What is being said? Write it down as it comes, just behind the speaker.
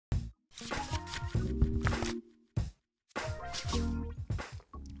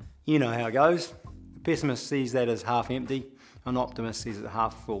You know how it goes. The pessimist sees that as half empty, an optimist sees it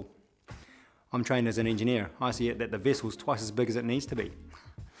half full. I'm trained as an engineer. I see it that the vessel's twice as big as it needs to be.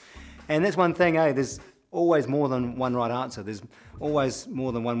 And that's one thing, there's always more than one right answer. There's always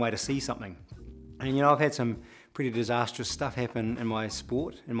more than one way to see something. And you know, I've had some pretty disastrous stuff happen in my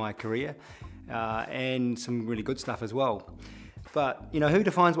sport, in my career, and some really good stuff as well. But you know, who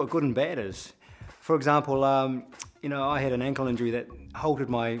defines what good and bad is? For example, you know, I had an ankle injury that halted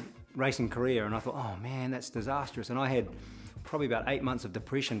my racing career, and I thought, oh man, that's disastrous. And I had probably about 8 months of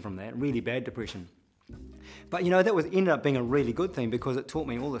depression from that, really bad depression. But you know, that ended up being a really good thing, because it taught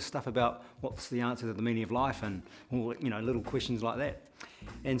me all this stuff about what's the answer to the meaning of life, and all, you know, little questions like that.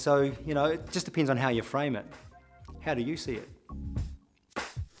 And so, you know, it just depends on how you frame it. How do you see it?